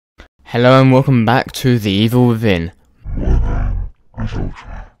Hello and welcome back to The Evil Within.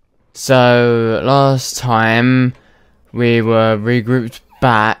 So, last time we were regrouped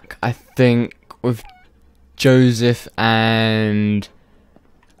back, I think, with Joseph and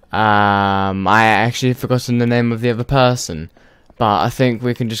I actually forgotten the name of the other person, but I think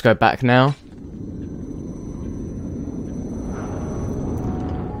we can just go back now.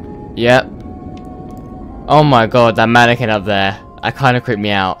 Yep. Oh my god, that mannequin up there. That kind of creeped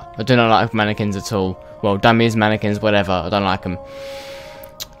me out. I do not like mannequins at all. Well, dummies, mannequins, whatever. I don't like them.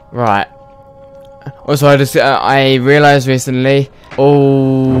 Right. Also, I realised recently.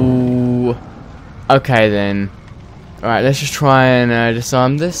 Oh. Okay then. Alright, let's just try and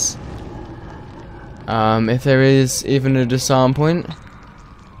disarm this. If there is even a disarm point.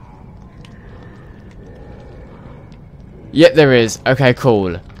 Yep, there is. Okay,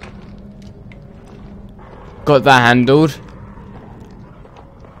 cool. Got that handled.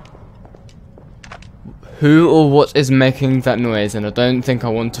 Who or what is making that noise? And I don't think I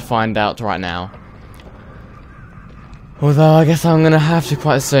want to find out right now. Although I guess I'm gonna have to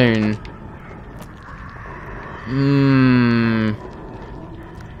quite soon.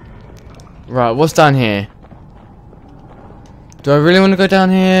 Right, what's down here? Do I really want to go down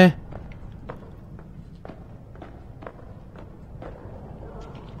here?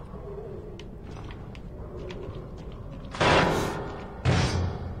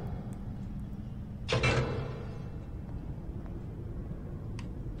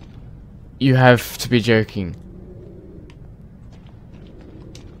 You have to be joking.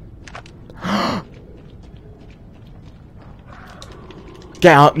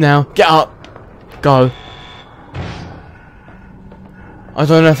 Get up now. Get up. Go. I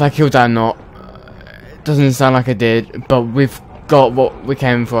don't know if I killed that or not. It doesn't sound like I did, but we've got what we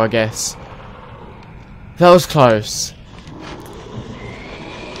came for, I guess. That was close.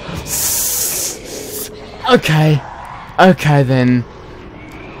 Okay. Okay then.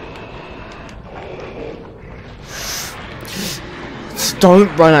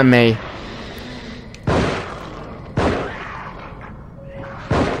 Don't run at me.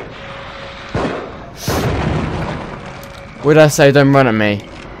 What did I say? Don't run at me.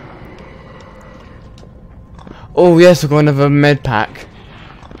 Oh yes, we've got another med pack.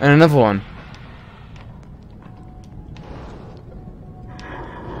 And another one.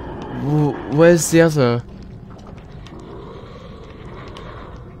 Where's the other?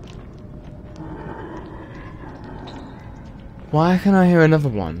 Why can I hear another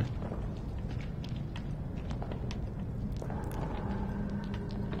one?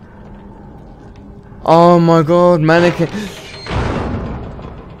 Oh my god, mannequin.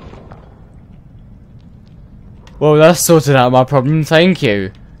 Well, that's sorted out my problem, thank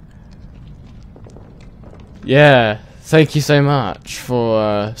you. Yeah, thank you so much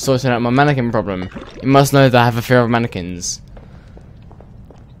for sorting out my mannequin problem. You must know that I have a fear of mannequins.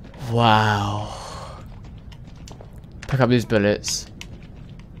 Wow. Pick up these bullets.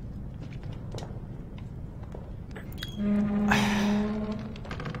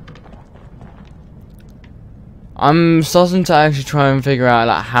 I'm starting to actually try and figure out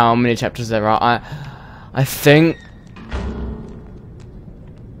like how many chapters there are. I think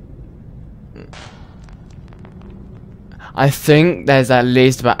there's at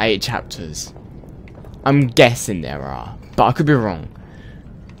least about 8 chapters. I'm guessing there are, but I could be wrong.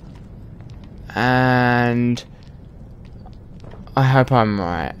 And I hope I'm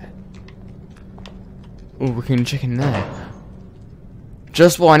right. Oh, we can check in there.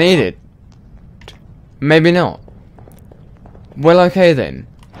 Just what I needed. Maybe not. Well, okay then.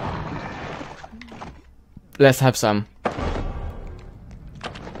 Let's have some.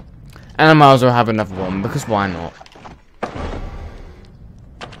 And I might as well have another one, because why not?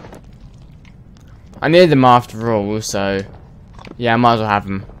 I need them after all, so yeah, I might as well have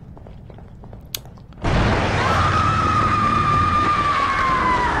them.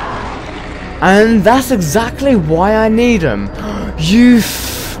 And that's exactly why I need them. You've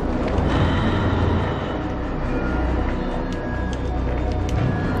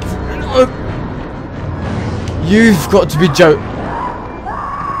got to be joking.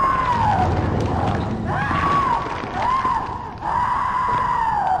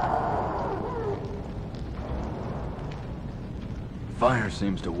 Fire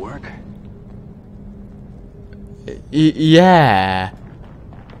seems to work. Yeah.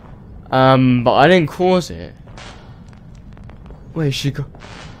 But I didn't cause it. Wait, did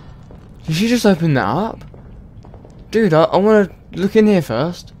she just open that up? Dude, I want to look in here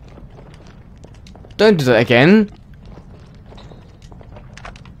first. Don't do that again.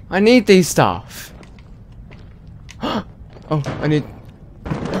 I need these stuff. Oh, I need...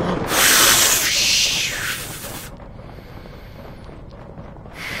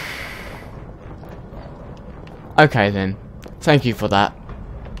 Okay then. Thank you for that.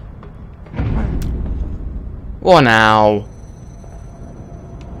 What now?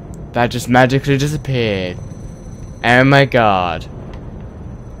 That just magically disappeared. Oh my god.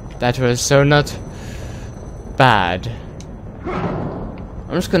 That was so not bad.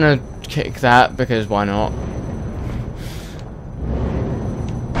 I'm just gonna kick that because why not?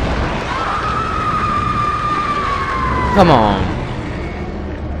 Come on.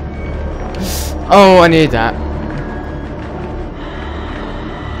 Oh, I need that.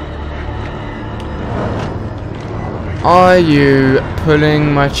 Are you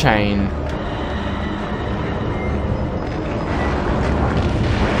pulling my chain?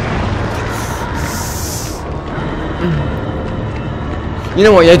 You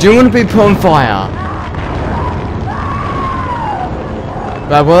know what, yeah, do you want to be put on fire?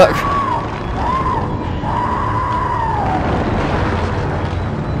 That work?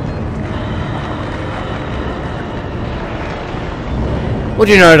 What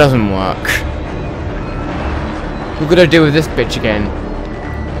do you know, it doesn't work. We're gonna deal with this bitch again.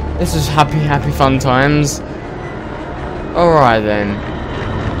 This is happy fun times. Alright then.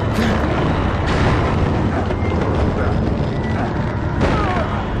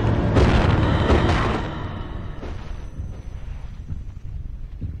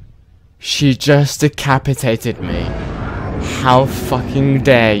 She just decapitated me. How fucking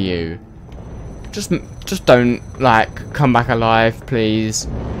dare you? Just don't, like, come back alive, please.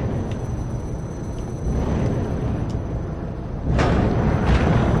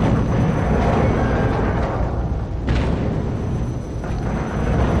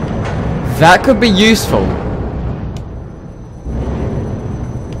 That could be useful.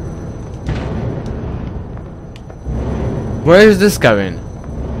 Where is this going?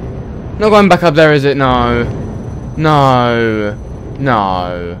 Not going back up there, is it? No. No.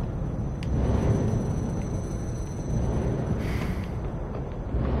 No.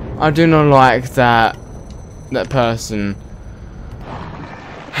 I do not like that person.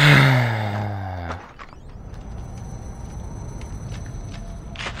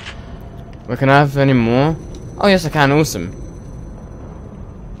 Well, can I have any more? Oh yes, I can. Awesome.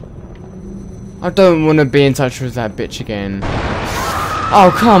 I don't want to be in touch with that bitch again.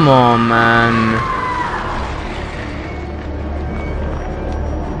 Oh, come on, man.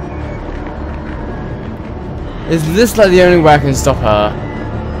 Is this like the only way I can stop her?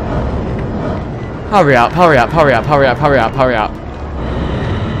 Hurry up, hurry up, hurry up, hurry up, hurry up, hurry up.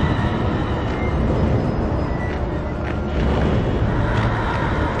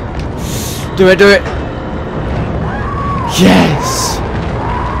 Do it, do it. Yes.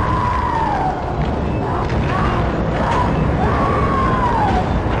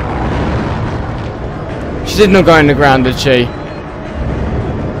 She did not go in the ground, did she?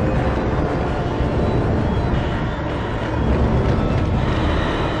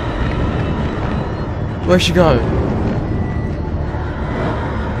 Where'd she go?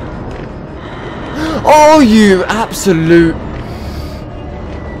 Oh, you absolute...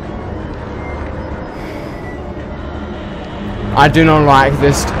 I do not like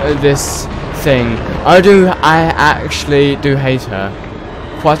this thing. I actually do hate her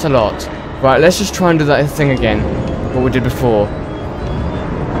quite a lot. Right, let's just try and do that thing again. What we did before.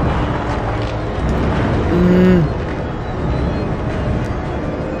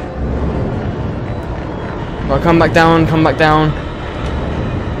 Right, come back down, come back down.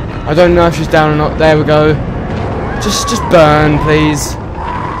 I don't know if she's down or not. There we go. Just burn, please.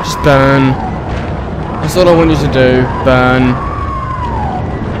 Just burn. That's all I want you to do. Burn.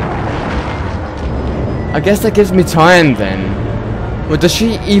 I guess that gives me time then. Well, does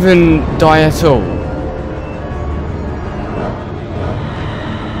she even die at all?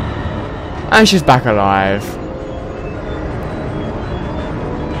 And she's back alive.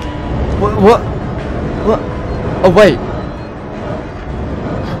 What? Oh, wait.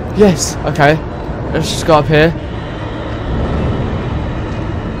 Yes, okay. Let's just go up here.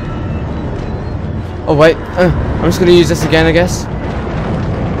 Oh, wait. I'm just going to use this again, I guess.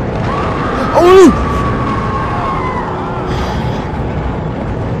 Oh!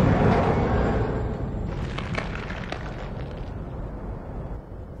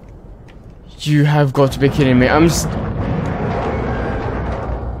 You have got to be kidding me.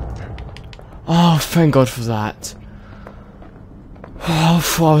 Oh, thank God for that. Oh,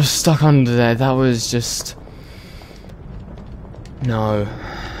 I was stuck under there. That was just... No.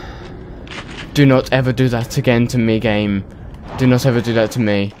 Do not ever do that again to me, game. Do not ever do that to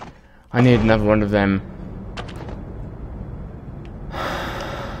me. I need another one of them.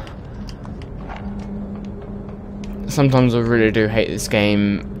 Sometimes I really do hate this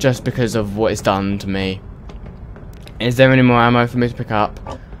game just because of what it's done to me. Is there any more ammo for me to pick up?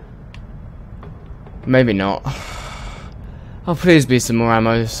 Maybe not. Oh, please be some more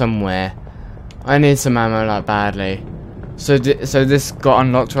ammo somewhere. I need some ammo like badly. So this got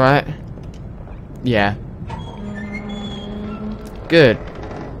unlocked, right? Yeah. Good.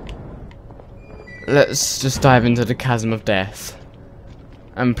 Let's just dive into the chasm of death.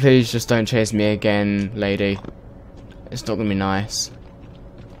 And please just don't chase me again, lady. It's not gonna be nice.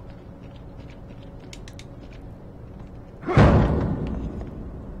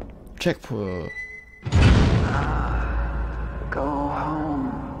 Checkpoint. Go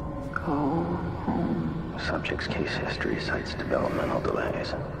home. Go home. Subject's case history cites developmental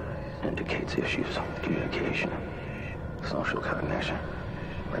delays. Indicates issues with communication, social cognition,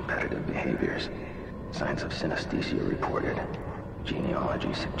 repetitive behaviors. Signs of synesthesia reported.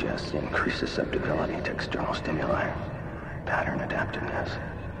 Genealogy suggests increased susceptibility to external stimuli. Pattern adaptiveness.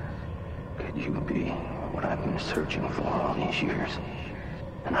 Could you be what I've been searching for all these years?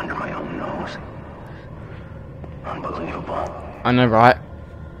 And under my own nose. Unbelievable. I know, right?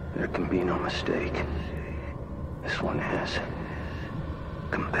 There can be no mistake. This one is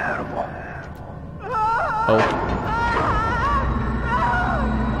compatible. Oh.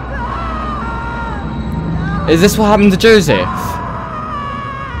 Is this what happened to Joseph?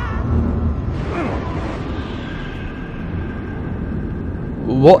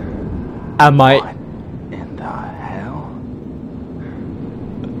 What am I? What in the hell?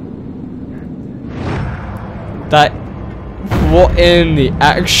 That. What in the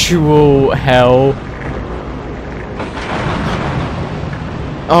actual hell?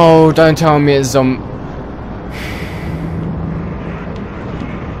 Oh, don't tell me it's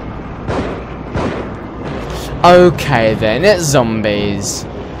Okay then, it's zombies.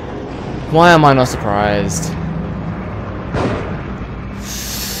 Why am I not surprised?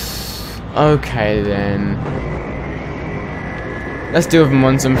 Okay then. Let's deal with them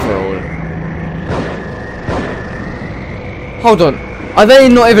once and for all. Hold on. Are they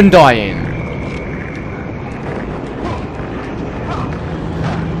not even dying?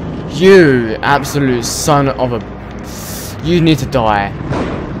 You absolute son of a... You need to die.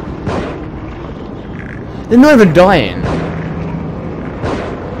 They're not even dying.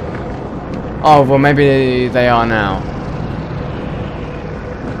 Oh, well maybe they are now.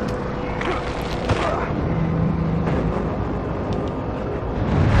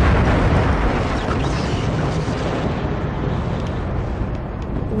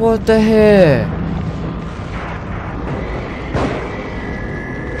 What the heck?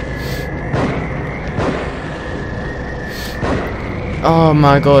 Oh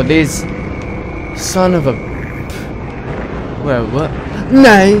my god, these son of a... Well, what?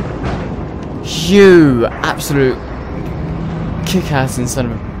 Nay! You absolute kick-ass and son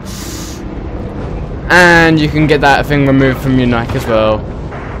of a... And you can get that thing removed from your neck as well.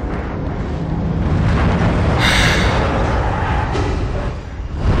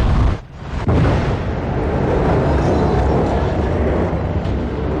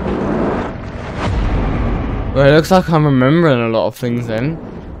 Well, it looks like I'm remembering a lot of things then.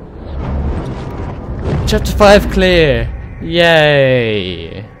 Chapter 5 clear!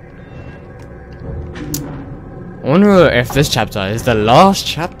 Yay! I wonder if this chapter is the last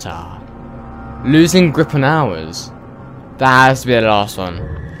chapter. Losing grip on hours. That has to be the last one.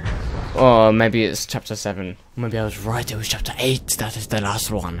 Or maybe it's chapter 7. Maybe I was right, it was chapter 8. That is the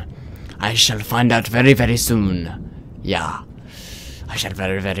last one. I shall find out very, very soon. Yeah. I shall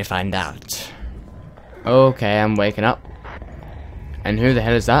very find out. Okay, I'm waking up. And who the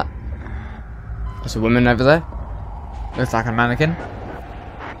hell is that? There's a woman over there. Looks like a mannequin.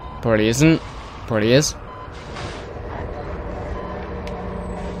 Probably isn't. Probably is.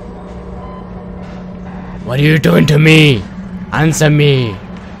 What are you doing to me? Answer me.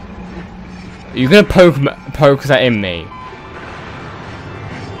 Are you gonna poke that in me?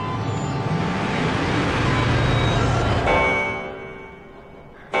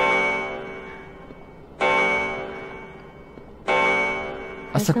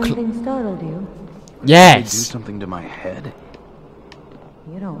 Has something startled you? Yes. Did you do something to my head?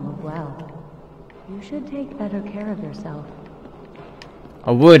 You don't look well. You should take better care of yourself.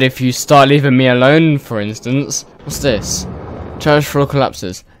 I would if you start leaving me alone, for instance. What's this? Church floor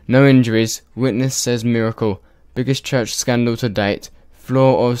collapses. No injuries. Witness says miracle. Biggest church scandal to date.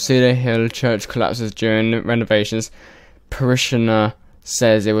 Floor of Cedar Hill Church collapses during renovations. Parishioner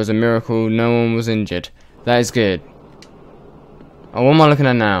says it was a miracle. No one was injured. That is good. Oh, what am I looking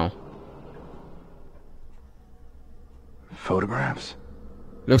at now? Photographs?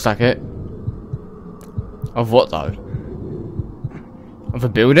 Looks like it. Of what though? Of a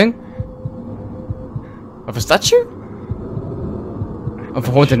building? Of a statue? Of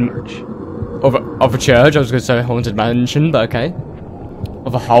a haunted... Of a church, I was going to say haunted mansion, but okay.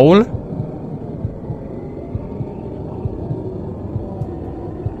 Of a hole?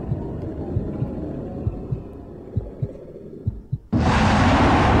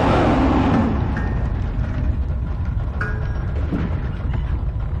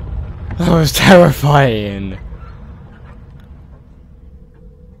 That was terrifying.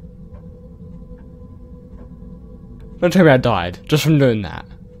 Don't tell me I died just from doing that.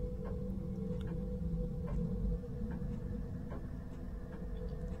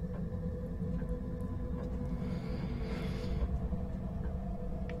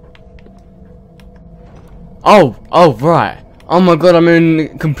 Oh, right. Oh my god, I'm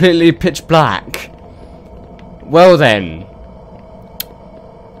in completely pitch black. Well then.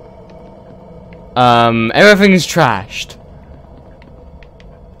 Everything's trashed.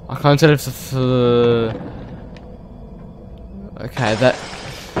 I can't tell if the... Okay, that...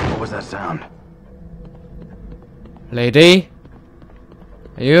 What was that sound? Lady?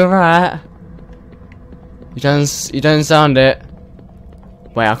 Are you alright? You don't sound it.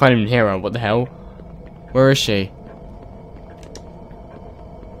 Wait, I can't even hear her. What the hell? Where is she?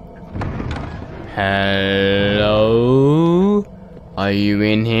 Hello? Are you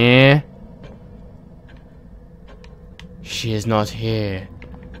in here? She is not here.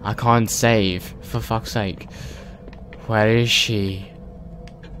 I can't save, for fuck's sake. Where is she?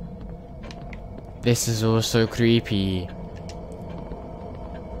 This is also creepy.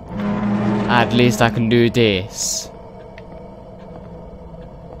 At least I can do this.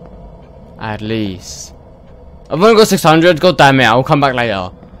 At least. I've only got 600, god damn it, I'll come back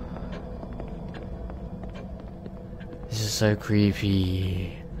later. This is so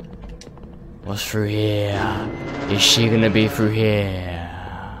creepy. What's through here? Is she gonna be through here?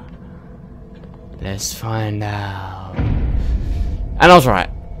 Let's find out. And I was right.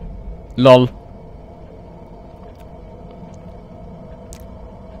 Lol.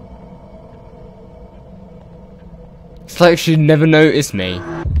 It's like she never noticed me.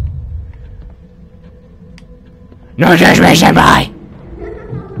 No judgment, senpai!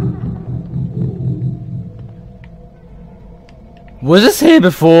 Was this here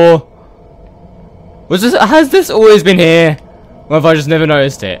before? Has this always been here? Or have I just never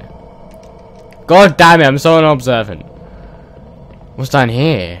noticed it? God damn it, I'm so unobservant. What's down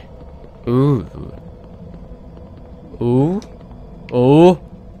here? Ooh. Ooh. Ooh.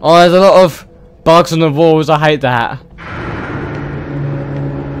 Oh, there's a lot of bugs on the walls, I hate that.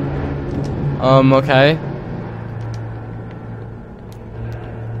 Okay.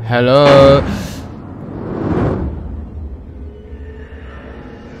 Hello.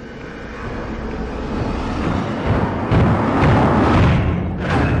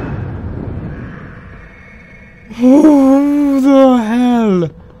 Who the hell?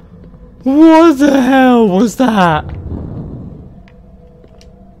 What the hell was that?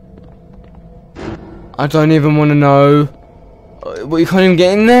 I don't even want to know. What, you can't even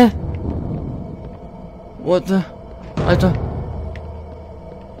get in there? What the?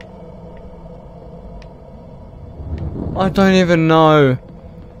 I don't even know.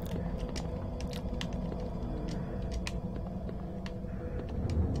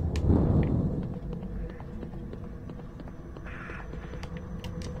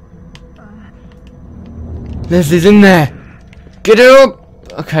 Leslie's in there. Get her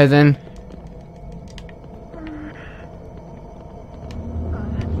up. Okay then.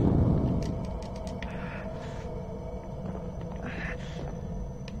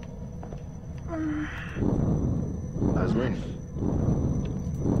 Leslie?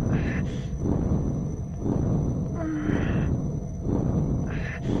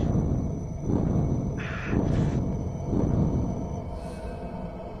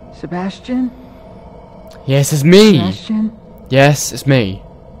 Sebastian? Yes, it's me. Sebastian? Yes, it's me.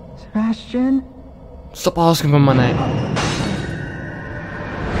 Sebastian? Stop asking for my name.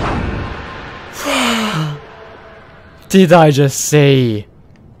 Did I just see?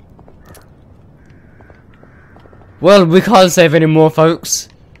 Well, we can't save anymore, folks.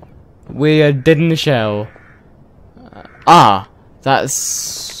 We are dead in the shell.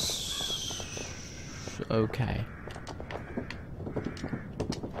 That's okay.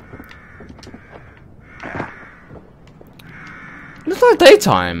 Looks like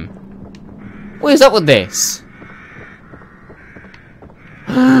daytime. What is up with this?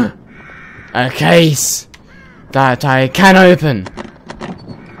 A case that I can open.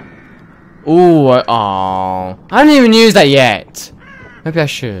 Ooh, oh, I haven't even used that yet. Maybe I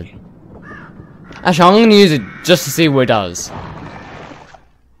should. Actually, I'm gonna use it just to see what it does.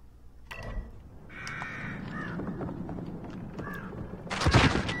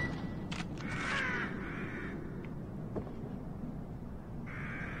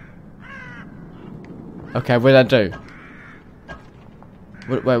 Okay, what did I do?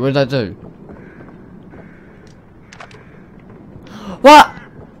 Wait, what did I do? What?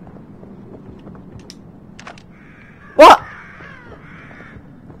 What?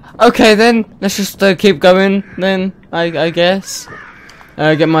 Okay then, let's just keep going then, I guess.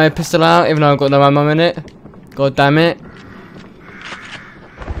 Get my pistol out, even though I've got no ammo in it. God damn it.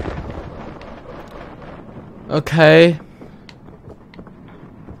 Okay.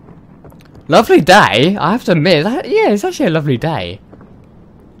 Lovely day, I have to admit. Yeah, it's actually a lovely day.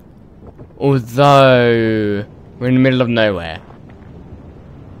 Although, we're in the middle of nowhere.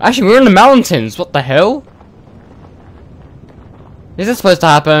 Actually, we're in the mountains, what the hell? Is this supposed to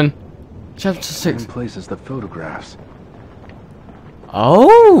happen? Chapter 6. Same place as the photographs.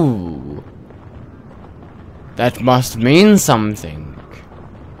 Oh! That must mean something.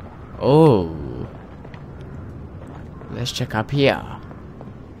 Oh. Let's check up here.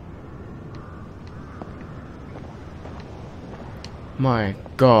 My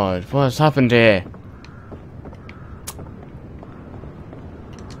god, what's happened here?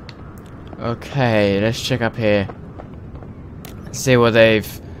 Okay, let's check up here. See what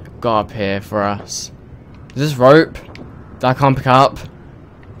they've got up here for us. Is this rope that I can't pick up?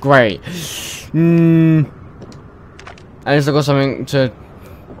 Great. At least I got something to...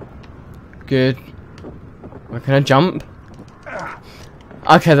 Good. Where can I jump?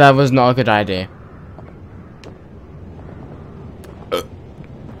 Okay, that was not a good idea.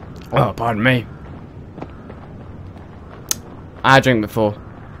 Oh, pardon me. I had drink before.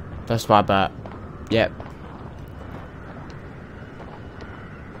 That's why I bet. Yep.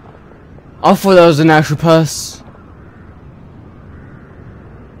 I thought that was an actual purse.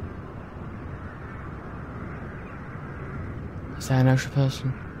 Is that an actual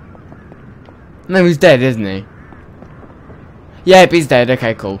person? No, he's dead, isn't he? Yep, he's dead.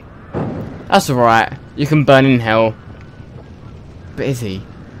 Okay, cool. That's alright. You can burn in hell. But is he?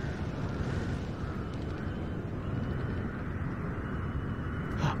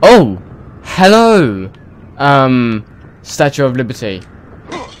 Oh! Hello! Statue of Liberty.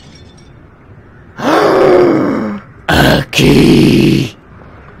 A key!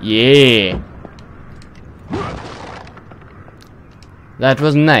 Yeah! That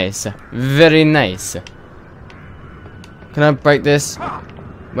was nice. Very nice. Can I break this?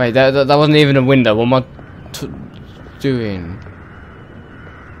 Wait, that wasn't even a window. What am I doing?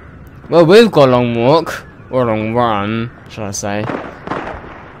 Well, we've got a long walk. Or a long run, shall I say.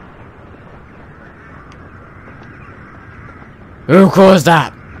 Who caused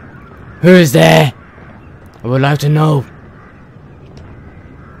that? Who's there? I would like to know.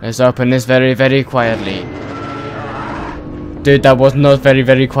 Let's open this very, very quietly. Dude, that was not very,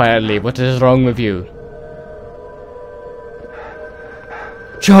 very quietly. What is wrong with you?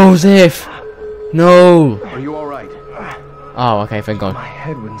 Joseph! No! Are you alright? Oh, okay, thank God. My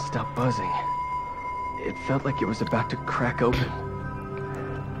head wouldn't stop buzzing. It felt like it was about to crack open.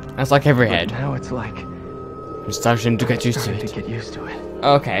 That's like every But head. now it's like I'm starting to get used to trying it. to get used to it.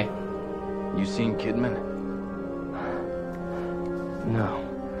 Okay. You seen Kidman? No.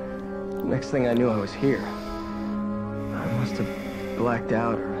 Next thing I knew, I was here. I must have blacked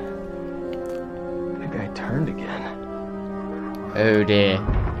out, or maybe I turned again. Oh dear.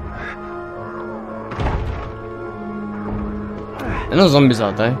 There are no zombies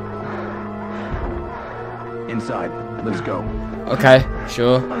out there. Inside. Let's go. Okay,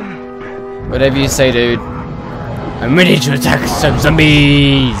 sure. Whatever you say, dude. I'm ready to attack some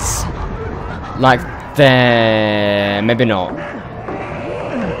zombies! Like there, maybe not.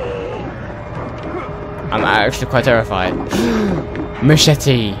 I'm actually quite terrified.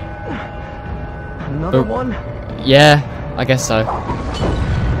 Machete! Another one? Yeah, I guess so.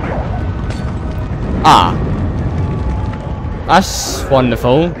 Ah. That's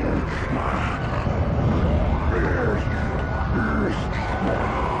wonderful.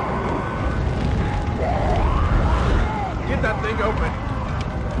 Get that thing open.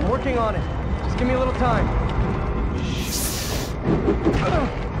 I'm working on it. Just give me a little time.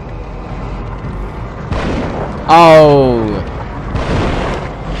 Oh.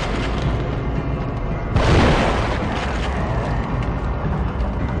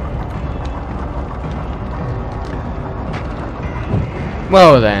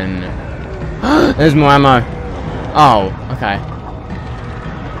 Well then. There's more ammo. Oh, okay.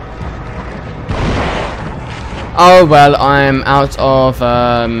 Oh well, I'm out of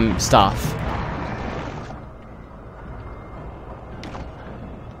stuff.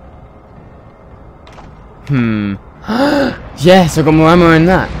 Yes, I've got more ammo in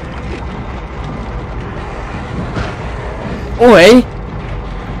that. Oi!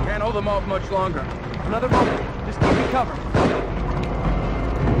 Can't hold them off much longer. Another moment. Just keep me covered.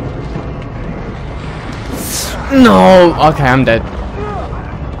 No! Okay, I'm dead.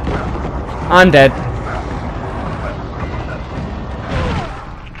 I'm dead.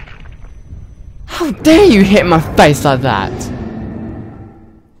 How dare you hit my face like that?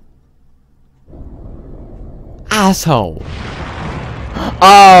 Asshole.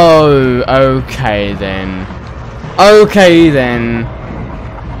 Oh, okay then. Okay then.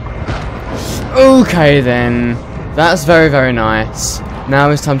 Okay then. That's very, very nice. Now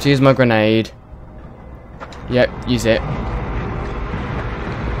it's time to use my grenade. Yep, use it.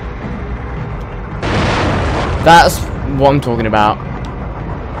 That's what I'm talking about.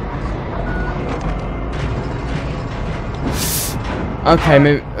 Okay,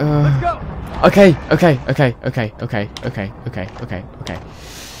 maybe. Let's go. Okay.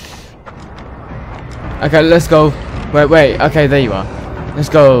 Okay, let's go. Wait. Okay, there you are. Let's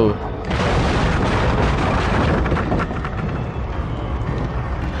go.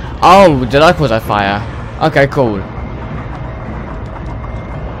 Oh, did I cause that fire? Okay, cool.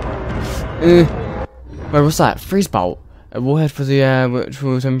 Wait, what's that? Freeze bolt. A warhead for the air which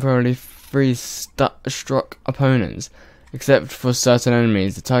will temporarily freeze struck opponents. Except for certain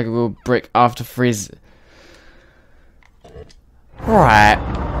enemies, the target will break after freeze. Right,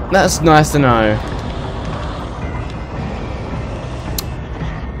 that's nice to know.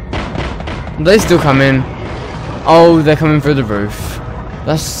 They still come in. Oh, they're coming through the roof.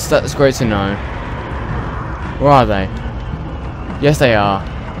 That's great to know. Where are they? Yes, they are.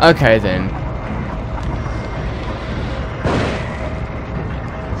 Okay then.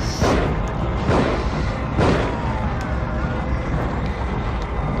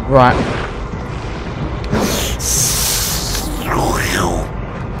 Right.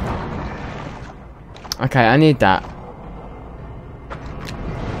 Okay, I need that.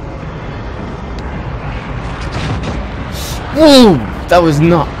 Whoa! That was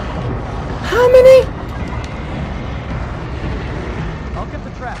not. How many? I'll get the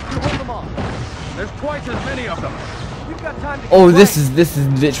trap. You hold them off. There's twice as many of them. We've got time to Oh, get this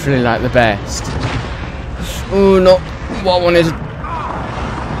is literally like the best. Oh, not what I wanted.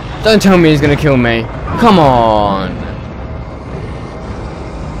 Don't tell me he's gonna kill me. Come on.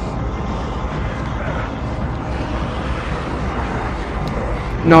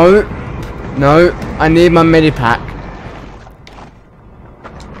 No. No. I need my medipack.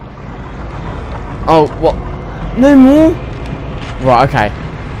 Oh, what? No more? Right, okay.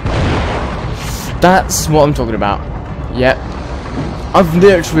 That's what I'm talking about. Yep. I've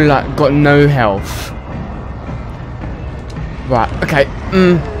literally, like, got no health. Right, okay.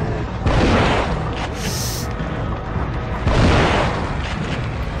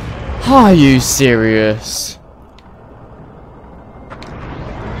 Are you serious?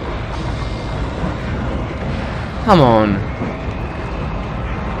 Come on.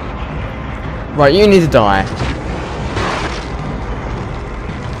 Right, you need to die.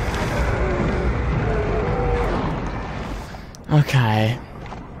 Okay.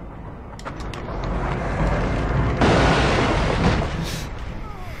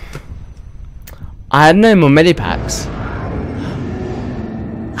 I had no more medipacks.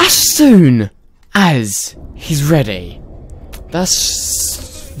 As soon as he's ready.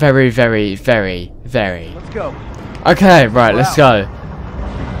 That's very, very, very, very. Let's go. Okay, right, let's go.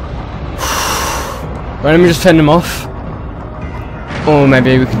 Right, let me just turn them off. Or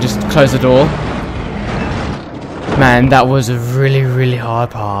maybe we can just close the door. Man, that was a really, really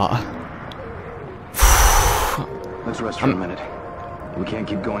hard part. Let's rest for a minute. We can't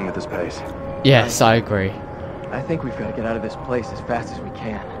keep going at this pace. Yes, I agree. I think we've got to get out of this place as fast as we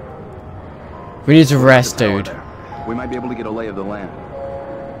can. We need to rest, dude. We might be able to get a lay of the land.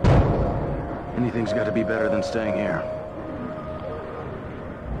 Anything's got to be better than staying here.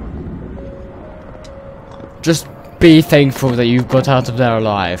 Just be thankful that you got out of there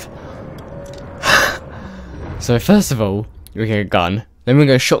alive. So first of all, we get a gun. Then we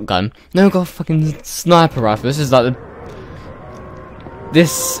get a shotgun. Then we got a fucking sniper rifle. This is like the...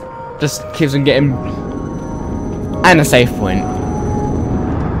 This just keeps on getting... And a save point.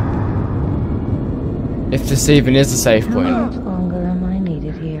 If this even is a save How point. much longer am I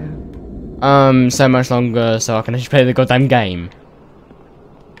needed here? So much longer so I can actually play the goddamn game.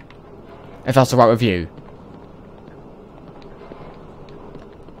 If that's alright with you.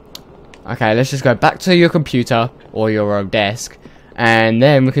 Okay, let's just go back to your computer or your desk, and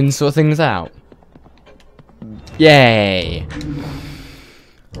then we can sort things out. Yay!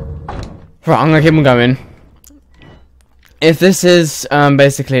 Right, I'm gonna keep on going. If this is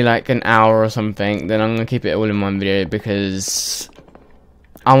basically like an hour or something, then I'm gonna keep it all in one video because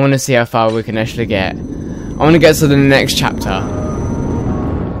I want to see how far we can actually get. I want to get to the next chapter.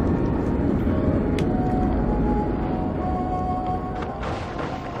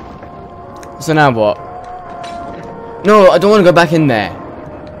 So now what? No, I don't want to go back in there.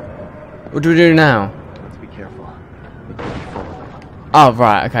 What do we do now? Let's be careful. They could be full of them. Oh,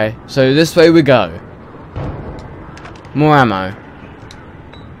 right, okay. So this way we go. More ammo.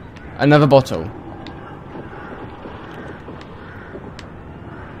 Another bottle.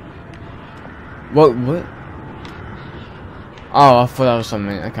 What? Oh, I thought that was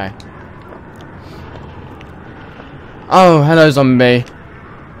something. Okay. Oh, hello, zombie.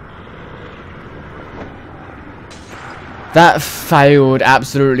 That failed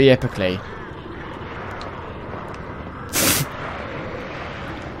absolutely epically.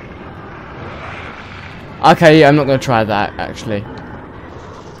 Okay, I'm not going to try that, actually.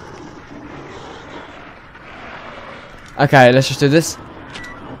 Okay, let's just do this.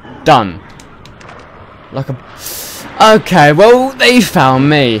 Done. Like a... Okay, well, they found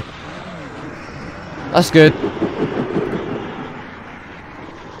me. That's good.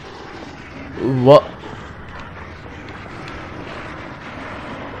 What?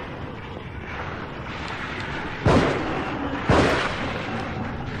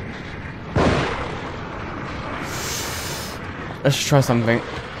 Let's try something.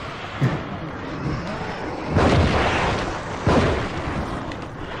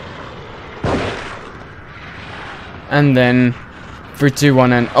 And then 3, 2,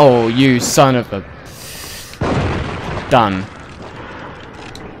 1 and oh, you son of a... Done.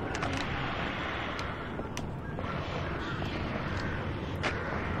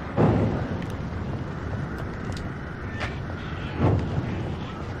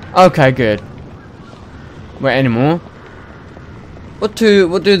 Okay, good. Wait, any more? What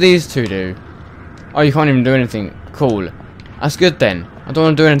do these two do? Oh, you can't even do anything. Cool. That's good then. I don't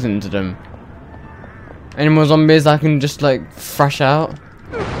want to do anything to them. Any more zombies I can just like thrash out?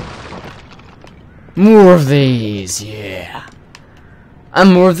 More of these, yeah.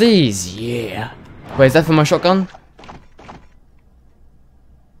 And more of these, yeah. Wait, is that for my shotgun?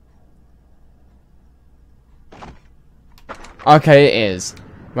 Okay, it is.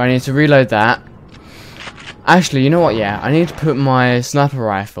 Right, I need to reload that. Actually, you know what, yeah, I need to put my sniper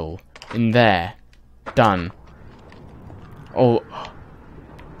rifle in there. Done. Oh.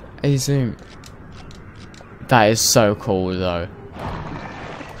 Hey, zoom. That is so cool, though.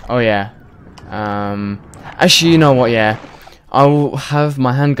 Oh, yeah. Actually, you know what, yeah. I'll have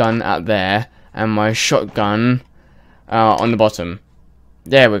my handgun out there and my shotgun on the bottom.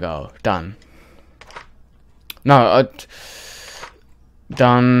 There we go. Done. No,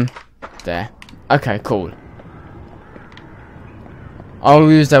 done. There. Okay, cool.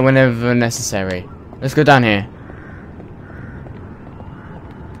 I'll use that whenever necessary. Let's go down here.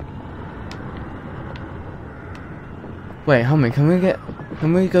 Wait, hold on.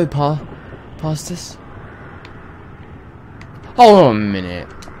 Can we go past this? Hold on a minute.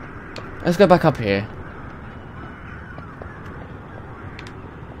 Let's go back up here.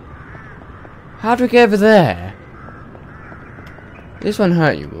 How do we get over there? This won't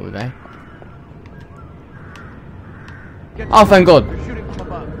hurt you, will they? Oh, thank God. They're shooting from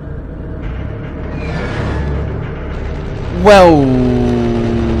above. Well,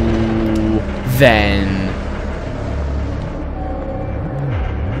 then.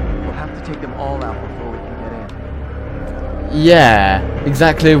 We'll have to take them all out before we can get in. Yeah,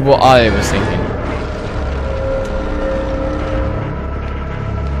 exactly what I was thinking.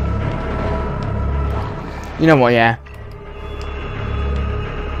 You know what, yeah.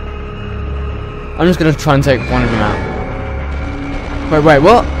 I'm just gonna try and take one of them out. Wait,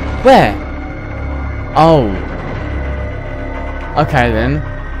 what? Where? Oh. Okay then.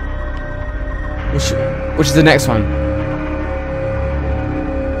 Which is the next one?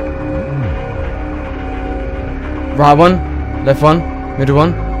 Right one? Left one? Middle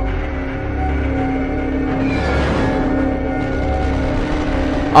one?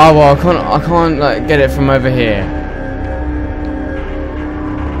 Oh well, I can't like get it from over here.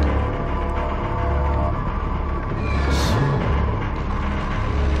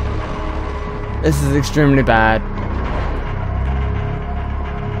 This is extremely bad.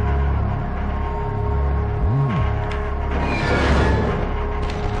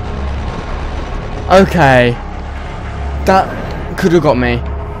 Okay. That could have got me.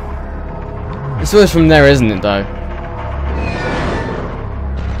 It's always from there, isn't it, though?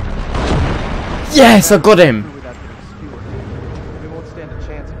 Yes, I got him!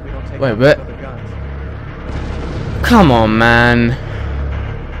 Wait, what? Come on, man.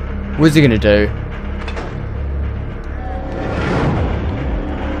 What's he gonna do?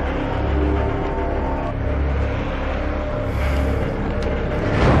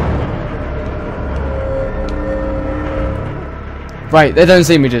 Wait, they don't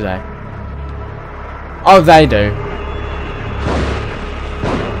see me, do they? Oh, they do.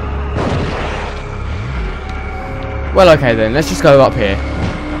 Well, okay then. Let's just go up here.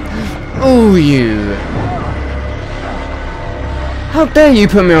 Ooh, you. How dare you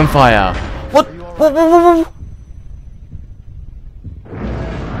put me on fire? What?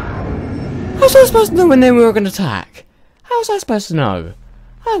 How was I supposed to know when they were going to attack? How was I supposed to know?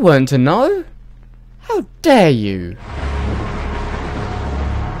 I weren't to know. How dare you?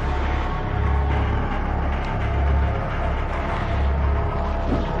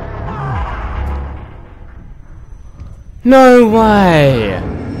 No way!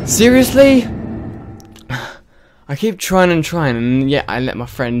 Seriously? I keep trying and yet I let my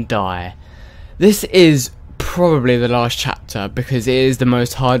friend die. This is probably the last chapter because it is the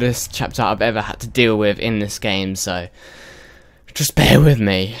most hardest chapter I've ever had to deal with in this game, so just bear with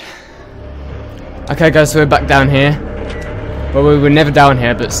me. Okay guys, so we're back down here. Well, we were never down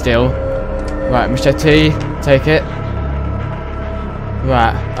here, but still. Right, machete, take it.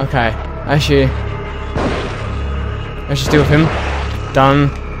 Right, okay. Actually, let's just deal with him. Done.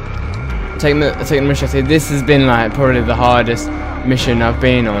 Take the machete. This has been like probably the hardest mission I've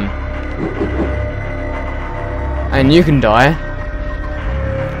been on. And you can die.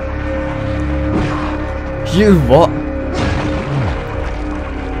 You what?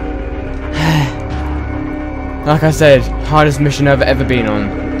 Like I said, hardest mission I've ever been on.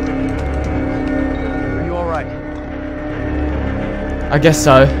 Are you alright? I guess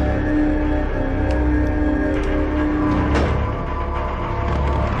so.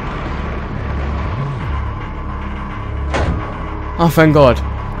 Oh, thank God.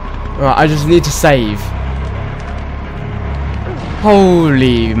 Right, I just need to save.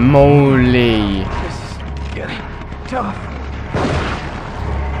 Holy moly. This is getting tough.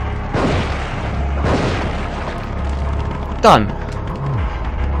 Done.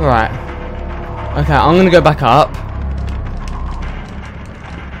 Right. Okay, I'm gonna go back up.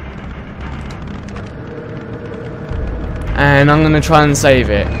 And I'm gonna try and save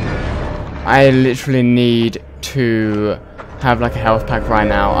it. I literally need to have like a health pack right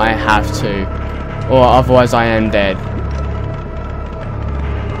now. I have to. Or otherwise I am dead.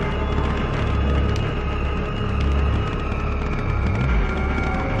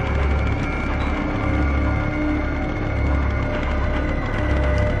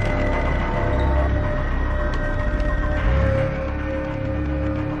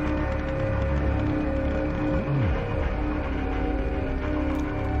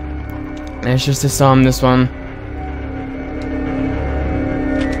 Let's just disarm this one.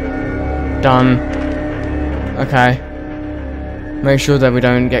 Done. Okay. Make sure that we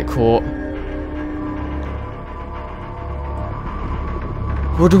don't get caught.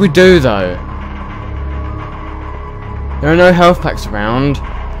 What do we do though? There are no health packs around.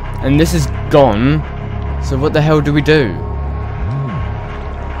 And this is gone. So what the hell do we do?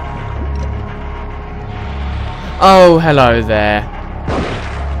 Oh, hello there.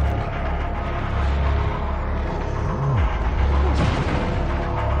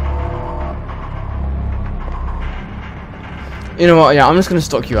 You know what, yeah, I'm just gonna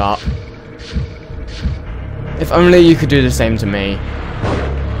stock you up. If only you could do the same to me.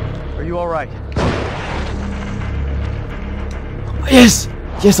 Are you alright? Yes!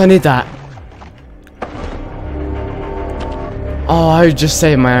 Yes, I need that. Oh, I just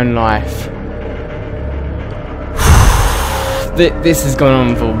saved my own life. This has gone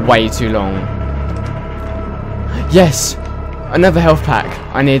on for way too long. Yes! Another health pack.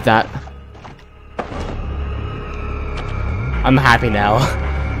 I need that. I'm happy now.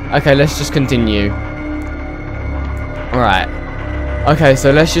 Okay, let's just continue. Alright. Okay,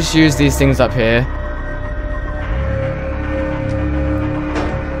 so let's just use these things up here.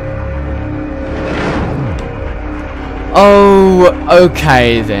 Oh,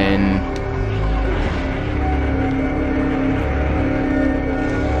 okay then.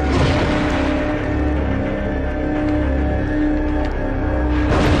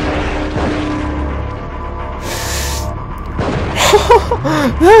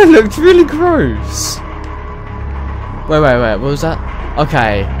 That looked really gross. Wait, what was that?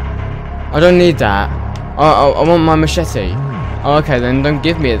 Okay. I don't need that. I want my machete. Oh, okay, then don't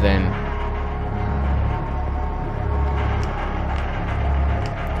give me it then.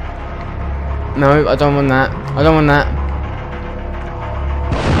 No, I don't want that. I don't want that.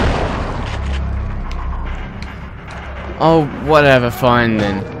 Oh, whatever, fine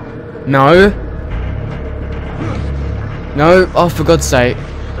then. No. No, oh for God's sake.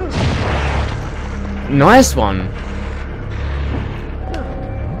 Nice one.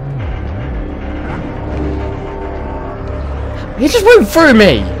 He just went through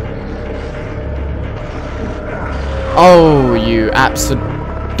me! Oh, you absolute...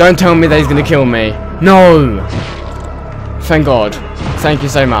 Don't tell me that he's gonna kill me. No! Thank God. Thank you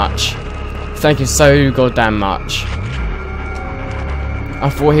so much. Thank you so goddamn much. I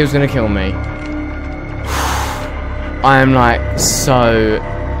thought he was gonna kill me. I am like so...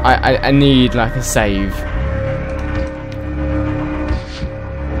 I need like a save.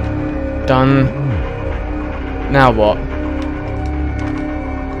 Done. Now what?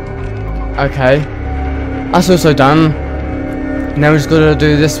 Okay. That's also done. Now we just gotta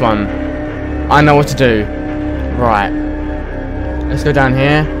do this one. I know what to do. Right. Let's go down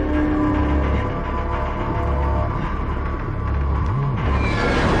here.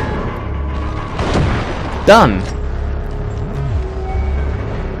 Done.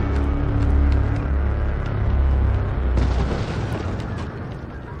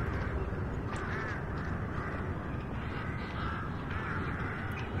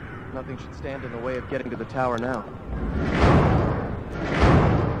 Nothing should stand in the way of getting to the tower now.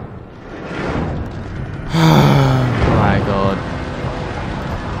 My God.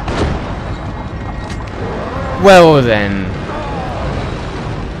 Well then.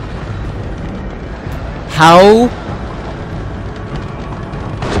 How?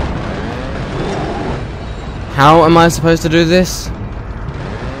 How am I supposed to do this?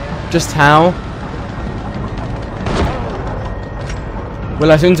 Just how?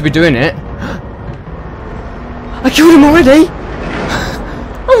 Well, I seem to be doing it. I killed him already!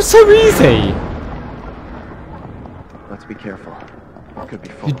 That was so easy! Let's be careful. It could be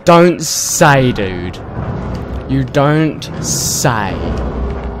full. You don't say, dude. You don't say.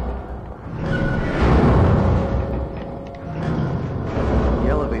 The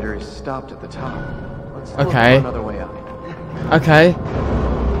elevator is stopped at the top. Let's look Okay. for another way out. Okay.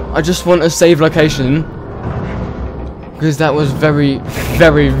 I just want a save location. Because that was very,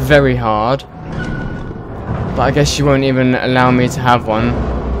 very, very hard. But I guess she won't even allow me to have one.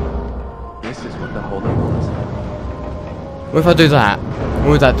 This is what the holdup was. What if I do that? What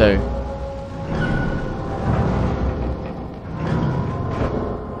would that do?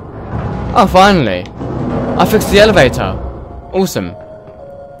 Oh, finally. I fixed the elevator. Awesome.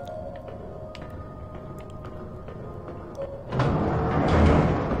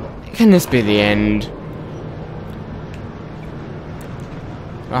 Can this be the end?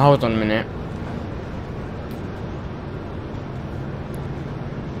 Oh, hold on a minute.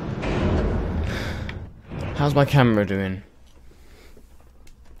 How's my camera doing?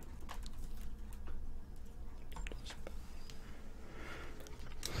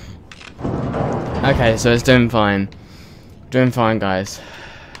 Okay, so it's doing fine. Doing fine, guys.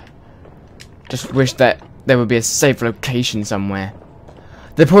 Just wish that there would be a safe location somewhere.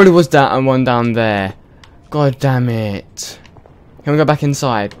 There probably was that one down there. God damn it. Can we go back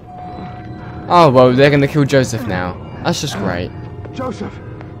inside? Oh, well, they're gonna kill Joseph now. That's just great. Joseph!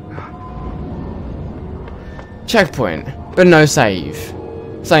 Checkpoint, but no save.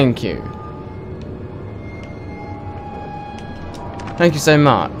 Thank you. Thank you so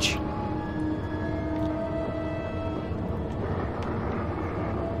much.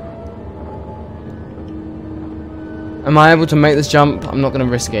 Am I able to make this jump? I'm not gonna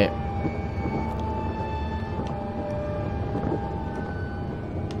risk it.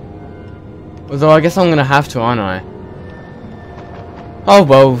 Although I guess I'm gonna have to, aren't I? Oh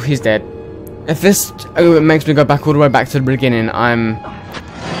well, he's dead. If this makes me go back all the way back to the beginning, I'm